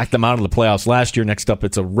team that knocked them out of the playoffs last year. Next up,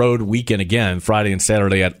 it's a road weekend again, Friday and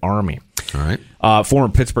Saturday at Army. All right. Former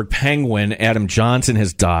Pittsburgh Penguin Adam Johnson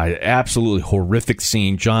has died. Absolutely horrific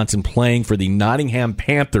scene. Johnson playing for the Nottingham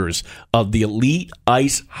Panthers of the Elite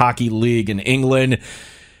Ice Hockey League in England.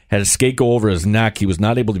 Had a skate go over his neck. He was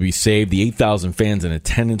not able to be saved. The 8,000 fans in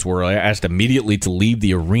attendance were asked immediately to leave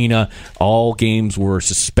the arena. All games were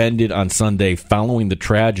suspended on Sunday following the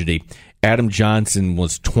tragedy. Adam Johnson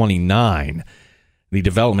was 29. The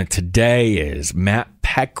development today is Matt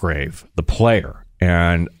Petgrave, the player,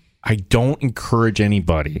 and I don't encourage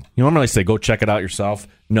anybody. You normally say go check it out yourself.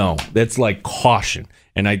 No, that's like caution.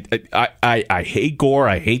 And I hate gore.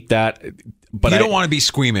 I hate that. But you don't want to be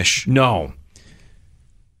squeamish. No.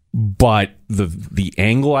 But the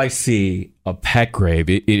angle I see of Petgrave,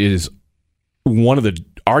 it is one of the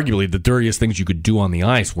arguably the dirtiest things you could do on the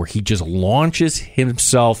ice, where he just launches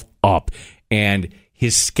himself up and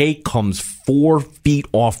his skate comes 4 feet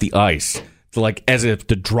off the ice, like as if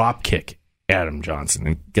to drop kick Adam Johnson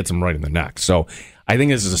and gets him right in the neck. So I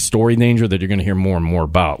think this is a story danger that you're going to hear more and more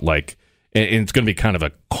about. Like, and it's going to be kind of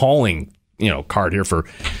a calling, card here for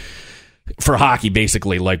hockey,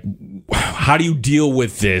 basically. Like, how do you deal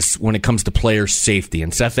with this when it comes to player safety?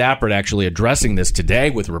 And Seth Appert actually addressing this today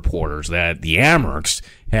with reporters that the Amherst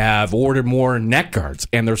have ordered more neck guards,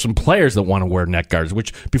 and there's some players that want to wear neck guards,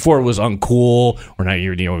 which before it was uncool, or now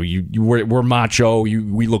we're macho.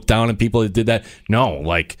 We look down at people that did that. No,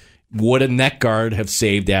 like, would a neck guard have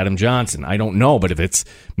saved Adam Johnson? I don't know, but if it's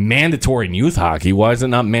mandatory in youth hockey, why is it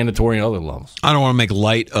not mandatory in other levels? I don't want to make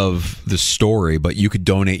light of the story, but you could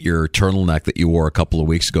donate your turtleneck that you wore a couple of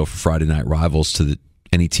weeks ago for Friday Night Rivals to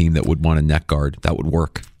any team that would want a neck guard. That would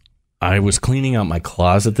work. I was cleaning out my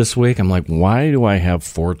closet this week. I'm like, why do I have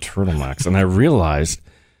 4 turtlenecks? And I realized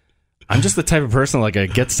I'm just the type of person, like, I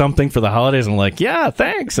get something for the holidays, and I'm like, yeah,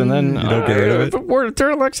 thanks. And then you don't get rid of it. I've worn a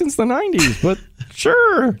turtleneck since the 90s, but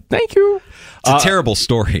sure, thank you. It's a terrible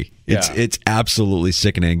story. Yeah. It's absolutely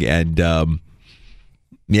sickening, and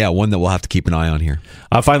one that we'll have to keep an eye on here.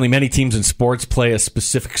 Finally, many teams in sports play a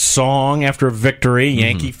specific song after a victory.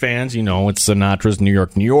 Yankee fans, it's Sinatra's New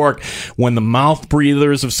York, New York. When the Mouth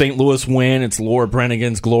Breathers of St. Louis win, it's Laura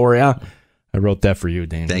Branigan's Gloria. I wrote that for you,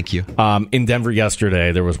 Dana. Thank you. In Denver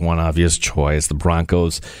yesterday, there was one obvious choice. The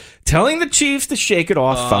Broncos telling the Chiefs to shake it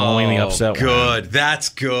off following the upset. Good. Win. That's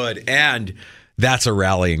good. And that's a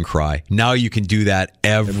rallying cry. Now you can do that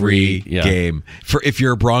every game. If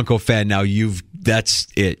you're a Bronco fan, now that's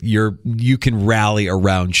it. You can rally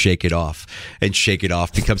around Shake It Off, and Shake It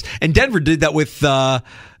Off becomes. And Denver did that with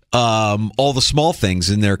all the small things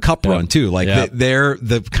in their cup run too. Like they're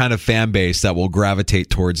the kind of fan base that will gravitate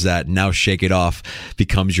towards that. Now Shake It Off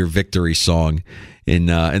becomes your victory song in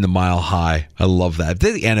the Mile High. I love that.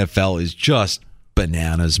 The NFL is just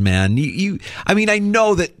bananas, man. I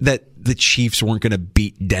know that the Chiefs weren't going to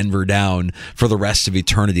beat Denver down for the rest of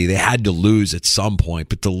eternity. They had to lose at some point,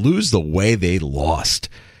 but to lose the way they lost,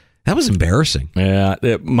 that was embarrassing. Yeah,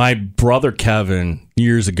 my brother Kevin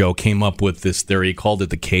years ago came up with this theory. He called it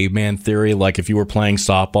the caveman theory. Like, if you were playing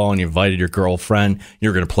softball and you invited your girlfriend,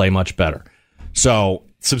 you're going to play much better. So,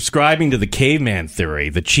 subscribing to the caveman theory,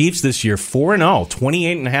 the Chiefs this year 4-0,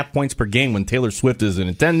 28.5 points per game when Taylor Swift is in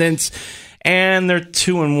attendance. And they're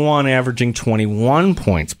 2-1, averaging 21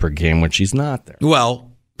 points per game when she's not there.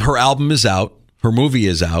 Well, her album is out. Her movie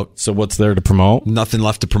is out. So what's there to promote? Nothing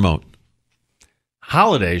left to promote.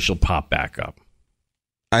 Holidays, she'll pop back up.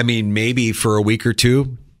 I mean, maybe for a week or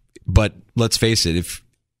two. But let's face it, if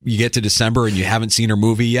you get to December and you haven't seen her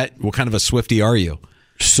movie yet, what kind of a Swiftie are you?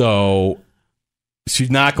 So she's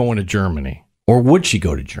not going to Germany. Or would she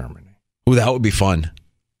go to Germany? Oh, that would be fun.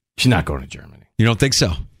 She's not going to Germany. You don't think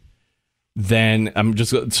so? Then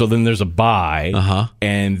then there's a bye,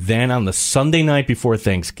 and then on the Sunday night before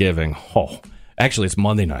Thanksgiving, actually it's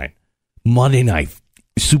Monday night,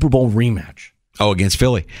 Super Bowl rematch. Oh, against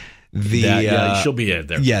Philly. She'll be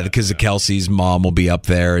there. Yeah, because Kelsey's mom will be up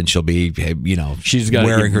there, and she'll be, she's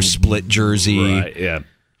wearing her split jersey. Right, yeah.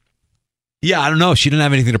 Yeah, I don't know. She didn't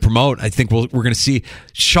have anything to promote. I think we're going to see,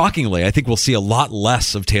 shockingly, I think we'll see a lot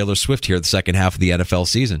less of Taylor Swift here the second half of the NFL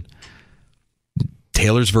season.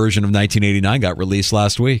 Taylor's version of 1989 got released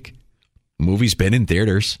last week. Movie's been in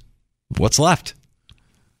theaters. What's left?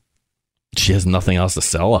 She has nothing else to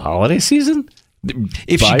sell a holiday season?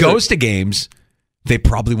 If she goes to games, they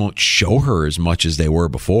probably won't show her as much as they were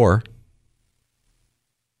before.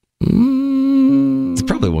 They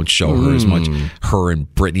probably won't show her as much. Her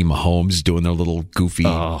and Brittany Mahomes doing their little goofy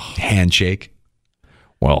handshake.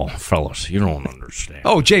 Well, fellas, you don't understand.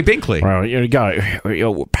 Oh, Jay Binkley. Well, you got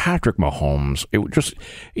Patrick Mahomes. It just,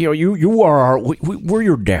 you are we're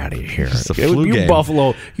your daddy here. It's a flu you game.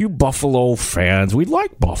 Buffalo fans. We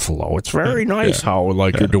like Buffalo. It's very nice how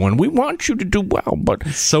you're doing. We want you to do well, but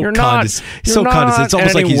you're not. So condescending. It's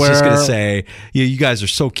almost like he's just going to say, you guys are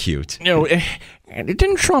so cute. And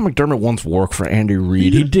didn't Sean McDermott once work for Andy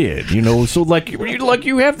Reid? He did, So you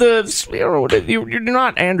have the, you're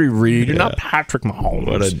not Andy Reid, you're not Patrick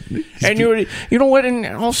Mahomes, and you know what? And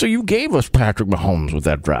also you gave us Patrick Mahomes with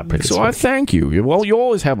that draft pick, so I thank you. Well, you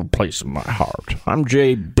always have a place in my heart. I'm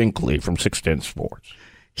Jay Binkley from 610 Sports.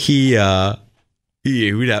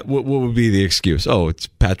 What would be the excuse? Oh, it's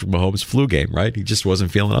Patrick Mahomes' flu game, right? He just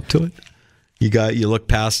wasn't feeling up to it. You look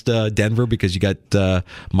past Denver because you got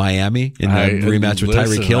Miami in the rematch with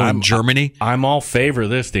Tyreek Hill in Germany. I'm all favor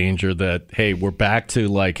this, Danger, that, hey, we're back to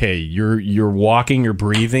you're walking, you're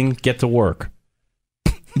breathing, get to work.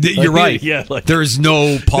 You're right. Yeah, there's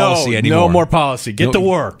no policy anymore. No more policy. Get to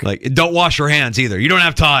work. Don't wash your hands either. You don't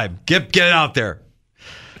have time. Get it out there.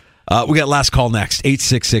 We got last call next.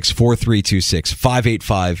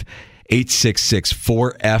 866-4326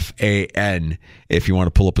 585-866-4FAN if you want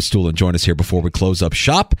to pull up a stool and join us here before we close up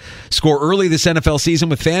shop. Score early this NFL season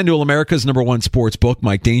with FanDuel, America's #1 sports book.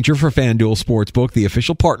 Mike Danger for FanDuel Sportsbook, the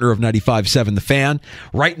official partner of 95.7 The Fan.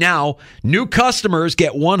 Right now, new customers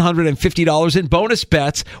get $150 in bonus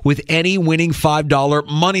bets with any winning $5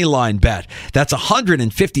 money line bet. That's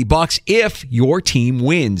 $150 if your team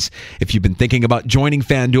wins. If you've been thinking about joining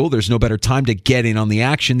FanDuel, there's no better time to get in on the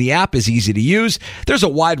action. The app is easy to use. There's a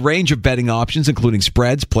wide range of betting options, including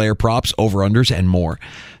spreads, player props, over-unders, and more.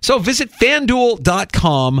 So visit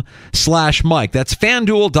FanDuel.com/Mike. That's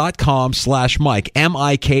FanDuel.com/Mike,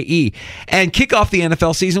 M-I-K-E. And kick off the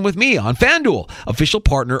NFL season with me on FanDuel, official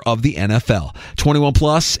partner of the NFL. 21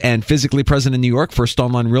 plus and physically present in New York. First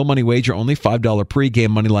online real money wager only. $5 pregame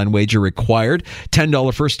moneyline wager required.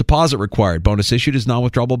 $10 first deposit required. Bonus issued is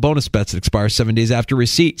non-withdrawable bonus bets that expire 7 days after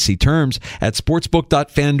receipt. See terms at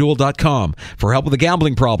sportsbook.fanduel.com. For help with a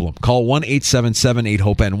gambling problem, call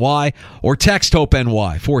 1-877-8-HOPE-NY or text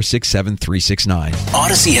HOPE-NY 467-369.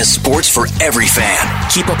 Odyssey has sports for every fan.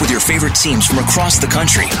 Keep up with your favorite teams from across the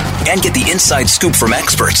country and get the inside scoop from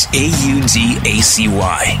experts.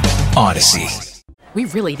 AUDACY. Odyssey. We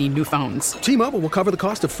really need new phones. T-Mobile will cover the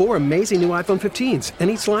cost of 4 amazing new iPhone 15s, and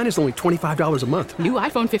each line is only $25 a month. New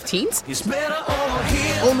iPhone 15s? It's better over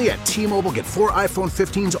here. Only at T-Mobile, get 4 iPhone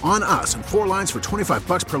 15s on us and 4 lines for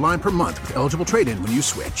 $25 per line per month with eligible trade-in when you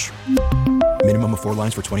switch. Minimum of 4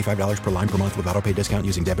 lines for $25 per line per month with autopay discount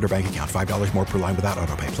using debit or bank account. $5 more per line without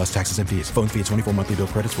autopay, plus taxes and fees. Phone fee at 24 monthly bill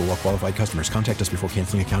credits for well-qualified customers. Contact us before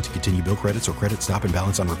canceling account to continue bill credits or credit stop and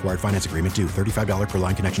balance on required finance agreement due. $35 per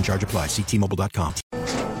line connection charge applies. See T-Mobile.com.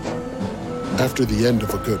 After the end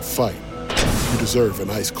of a good fight, you deserve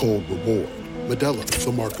an ice-cold reward. Modelo is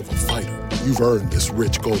the mark of a fighter. You've earned this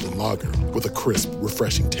rich golden lager with a crisp,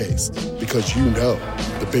 refreshing taste. Because you know,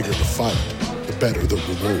 the bigger the fight, the better the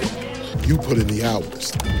reward. You put in the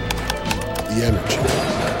hours, the energy,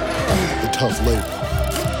 the tough labor.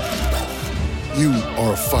 You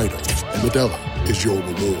are a fighter, and Modelo is your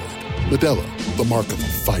reward. Modelo, the mark of a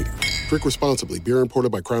fighter. Drink responsibly. Beer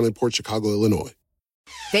imported by Crown Imports, Chicago, Illinois.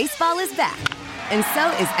 Baseball is back, and so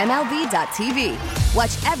is MLB.tv.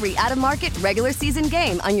 Watch every out-of-market regular season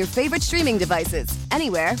game on your favorite streaming devices.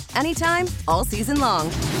 Anywhere, anytime, all season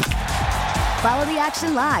long. Follow the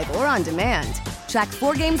action live or on demand. Track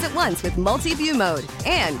 4 games at once with multi-view mode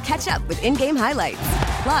and catch up with in-game highlights.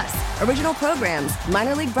 Plus, original programs,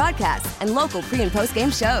 minor league broadcasts, and local pre- and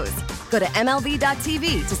post-game shows. Go to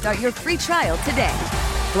MLB.tv to start your free trial today.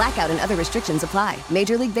 Blackout and other restrictions apply.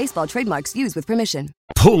 Major League Baseball trademarks used with permission.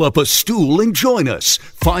 Pull up a stool and join us.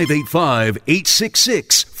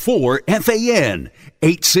 585-866-4FAN.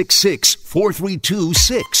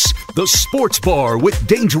 866-4326. The Sports Bar with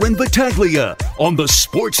Danger and Battaglia on the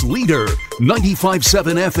Sports Leader.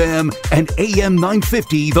 95.7 FM and AM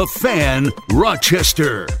 950 The Fan,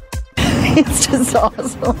 Rochester. It's just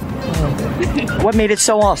awesome. What made it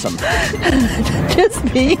so awesome? Just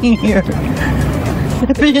being here.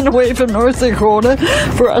 Being away from North Dakota,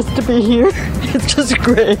 for us to be here, it's just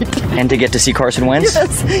great. And to get to see Carson Wentz?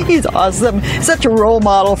 Yes, he's awesome. Such a role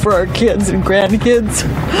model for our kids and grandkids.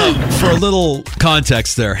 For a little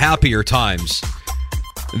context there, happier times.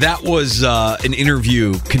 That was an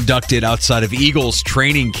interview conducted outside of Eagles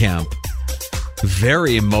training camp.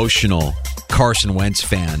 Very emotional Carson Wentz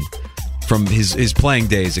fan from his playing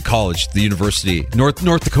days at college, the university,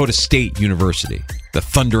 North Dakota State University, the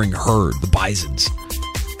Thundering Herd, the Bisons.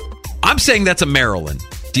 I'm saying that's a Maryland.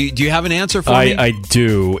 Do you have an answer for me? I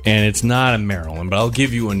do, and it's not a Maryland, but I'll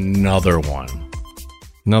give you another one.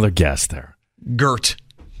 Another guess there.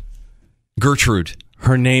 Gertrude.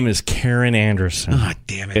 Her name is Karen Anderson. Ah,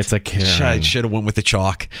 damn it. It's a Karen. I should have went with the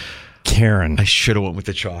chalk. Karen. I should have went with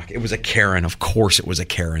the chalk. It was a Karen. Of course it was a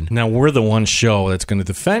Karen. Now, we're the one show that's going to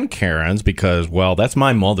defend Karens because, well, that's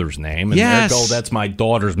my mother's name. And yes. ergo, that's my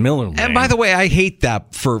daughter's middle name. And by the way, I hate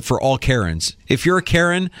that for all Karens. If you're a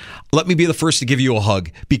Karen, let me be the first to give you a hug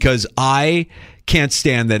because I can't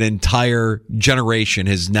stand that entire generation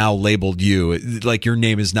has now labeled you. Like your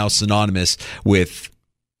name is now synonymous with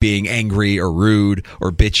being angry or rude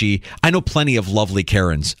or bitchy. I know plenty of lovely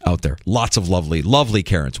Karens out there. Lots of lovely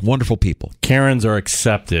Karens. Wonderful people. Karens are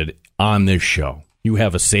accepted on this show. You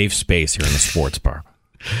have a safe space here in the sports bar.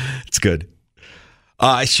 It's good.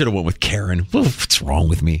 I should have went with Karen. What's wrong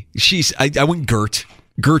with me? I went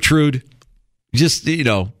Gertrude. Just,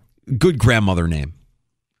 good grandmother name.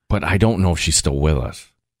 But I don't know if she's still with us.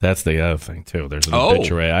 That's the other thing, too. There's an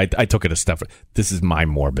obituary. I took it a step. This is my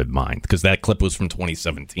morbid mind, because that clip was from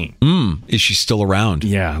 2017. Is she still around?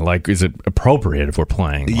 Yeah, is it appropriate if we're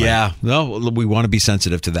playing? Yeah, no, we want to be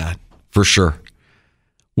sensitive to that, for sure.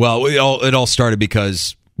 Well, it all started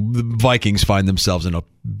because the Vikings find themselves in a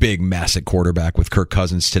big mess at quarterback with Kirk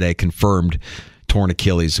Cousins today, confirmed torn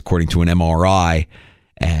Achilles, according to an MRI.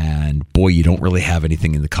 And, boy, you don't really have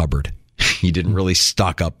anything in the cupboard. You didn't really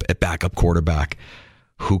stock up at backup quarterback.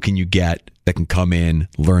 Who can you get that can come in,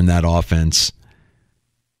 learn that offense?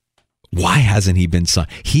 Why hasn't he been signed?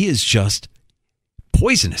 He is just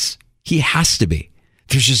poisonous. He has to be.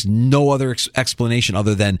 There's just no other explanation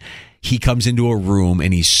other than he comes into a room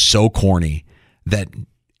and he's so corny that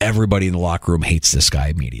everybody in the locker room hates this guy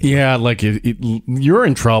immediately. Yeah, you're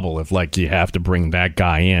in trouble if you have to bring that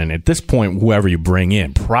guy in. At this point, whoever you bring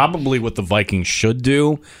in, probably what the Vikings should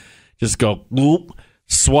do, just go, whoop,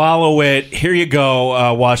 swallow it. Here you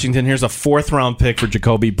go, Washington. Here's a 4th-round pick for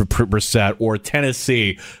Jacoby Brissett, or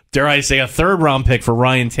Tennessee, dare I say, a 3rd-round pick for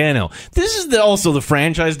Ryan Tannehill. This is also the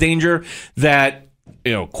franchise danger that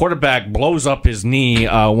quarterback blows up his knee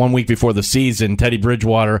 1 week before the season. Teddy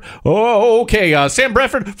Bridgewater. Oh, okay. Sam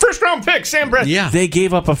Bradford, 1st-round pick. Sam Bradford. Yeah, they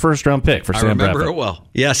gave up a 1st-round pick for Sam Bradford. I remember it well.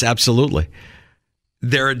 Yes, absolutely.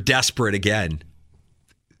 They're desperate again.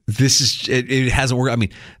 It hasn't worked. I mean,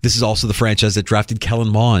 this is also the franchise that drafted Kellen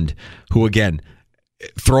Mond, who, again,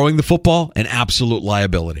 throwing the football, an absolute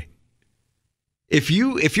liability. If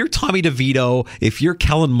you're Tommy DeVito, if you're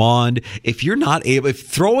Kellen Mond, if you're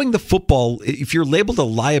throwing the football, if you're labeled a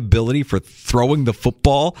liability for throwing the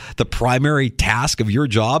football, the primary task of your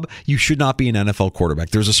job, you should not be an NFL quarterback.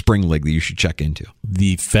 There's a spring league that you should check into.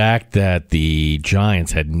 The fact that the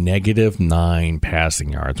Giants had -9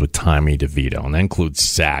 passing yards with Tommy DeVito, and that includes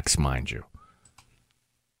sacks, mind you.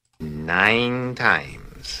 9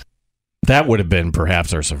 times. That would have been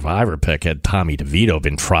perhaps our survivor pick had Tommy DeVito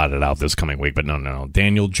been trotted out this coming week, but no.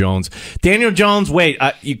 Daniel Jones, wait,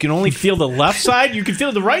 you can only feel the left side? You can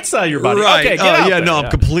feel the right side of your body. Right. Okay, get out there. No,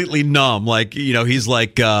 I'm completely numb. He's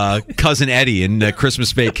like Cousin Eddie in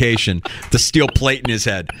Christmas Vacation, the steel plate in his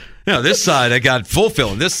head. This side, I got full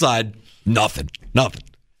feeling. This side, nothing.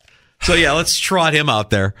 So, yeah, let's trot him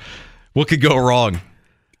out there. What could go wrong?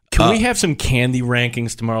 Can we have some candy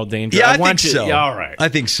rankings tomorrow, Danger? Yeah, I think so. Yeah, all right. I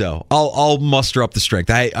think so. I'll muster up the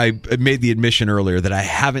strength. I made the admission earlier that I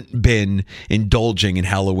haven't been indulging in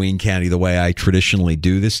Halloween candy the way I traditionally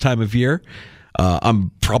do this time of year.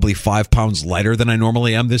 I'm probably 5 pounds lighter than I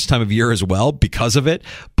normally am this time of year as well because of it.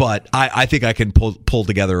 But I think I can pull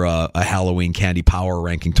together a Halloween candy power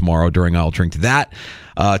ranking tomorrow during I'll Drink to That.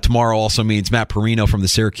 Tomorrow also means Matt Perino from the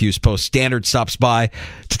Syracuse Post-Standard stops by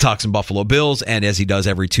to talk some Buffalo Bills. And as he does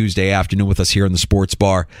every Tuesday afternoon with us here in the sports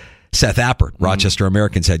bar, Seth Appert, Rochester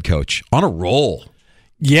Americans head coach, on a roll.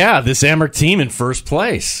 Yeah, this Amherst team in first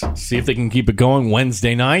place. See if they can keep it going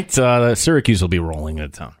Wednesday night. Syracuse will be rolling into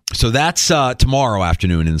town. So that's tomorrow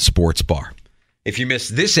afternoon in the sports bar. If you miss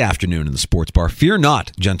this afternoon in the sports bar, fear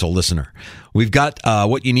not, gentle listener. We've got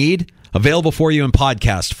what you need available for you in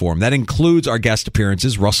podcast form. That includes our guest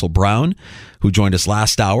appearances, Russell Brown, who joined us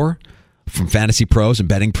last hour from Fantasy Pros and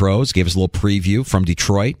Betting Pros, gave us a little preview from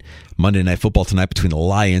Detroit. Monday Night Football tonight between the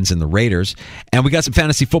Lions and the Raiders. And we got some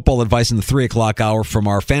fantasy football advice in the 3 o'clock hour from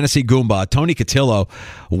our fantasy Goomba, Tony Cotillo,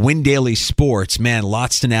 Win Daily Sports. Man,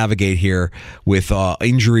 lots to navigate here with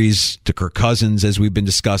injuries to Kirk Cousins, as we've been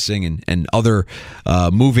discussing, and other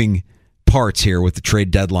moving parts here with the trade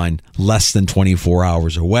deadline less than 24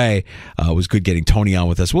 hours away. It was good getting Tony on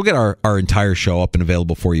with us. We'll get our entire show up and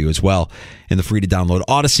available for you as well in the free-to-download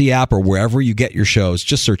Odyssey app or wherever you get your shows.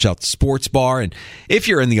 Just search out the Sports Bar. And if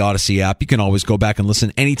you're in the Odyssey app, you can always go back and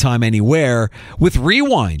listen anytime, anywhere with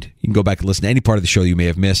Rewind. You can go back and listen to any part of the show you may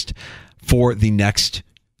have missed for the next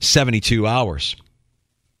 72 hours.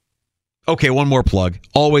 Okay, one more plug.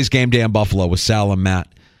 Always Game Day in Buffalo with Sal and Matt.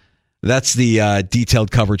 That's the detailed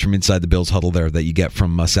coverage from Inside the Bills Huddle there that you get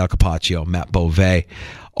from Sal Capaccio, Matt Beauvais.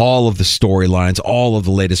 All of the storylines, all of the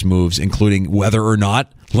latest moves, including whether or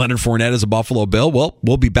not Leonard Fournette is a Buffalo Bill. Well,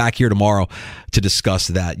 we'll be back here tomorrow to discuss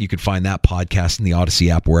that. You can find that podcast in the Odyssey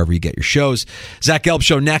app, wherever you get your shows. Zach Gelb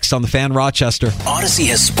Show next on The Fan Rochester. Odyssey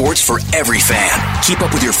has sports for every fan. Keep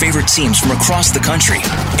up with your favorite teams from across the country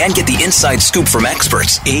and get the inside scoop from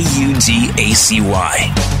experts. AUDACY.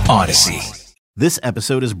 Odyssey. This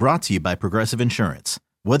episode is brought to you by Progressive Insurance.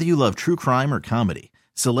 Whether you love true crime or comedy,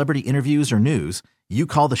 celebrity interviews or news, you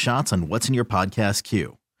call the shots on what's in your podcast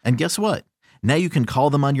queue. And guess what? Now you can call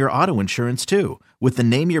them on your auto insurance too with the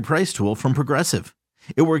Name Your Price tool from Progressive.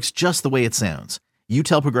 It works just the way it sounds. You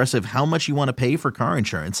tell Progressive how much you want to pay for car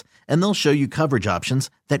insurance, and they'll show you coverage options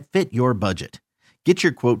that fit your budget. Get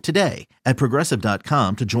your quote today at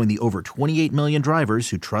Progressive.com to join the over 28 million drivers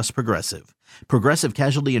who trust Progressive. Progressive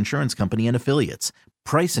Casualty Insurance Company and Affiliates.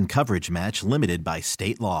 Price and coverage match limited by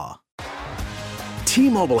state law.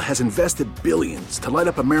 T-Mobile has invested billions to light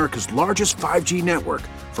up America's largest 5G network,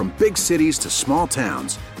 from big cities to small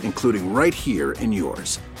towns, including right here in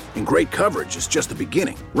yours. And great coverage is just the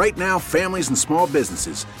beginning. Right now, families and small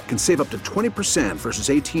businesses can save up to 20% versus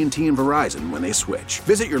AT&T and Verizon when they switch.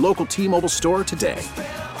 Visit your local T-Mobile store today.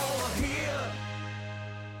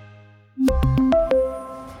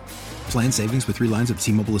 Plan savings with 3 lines of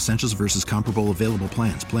T-Mobile Essentials versus comparable available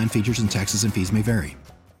plans. Plan features and taxes and fees may vary.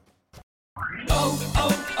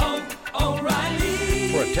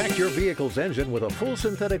 Protect your vehicle's engine with a full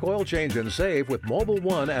synthetic oil change and save with Mobil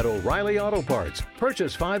 1 at O'Reilly Auto Parts.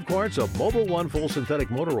 Purchase 5 quarts of Mobil 1 full synthetic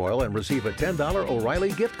motor oil and receive a $10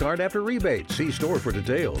 O'Reilly gift card after rebate. See store for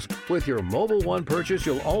details. With your Mobil 1 purchase,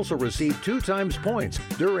 you'll also receive 2 times points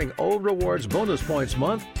during O Rewards Bonus Points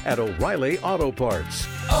Month at O'Reilly Auto Parts.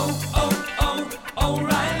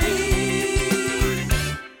 O'Reilly.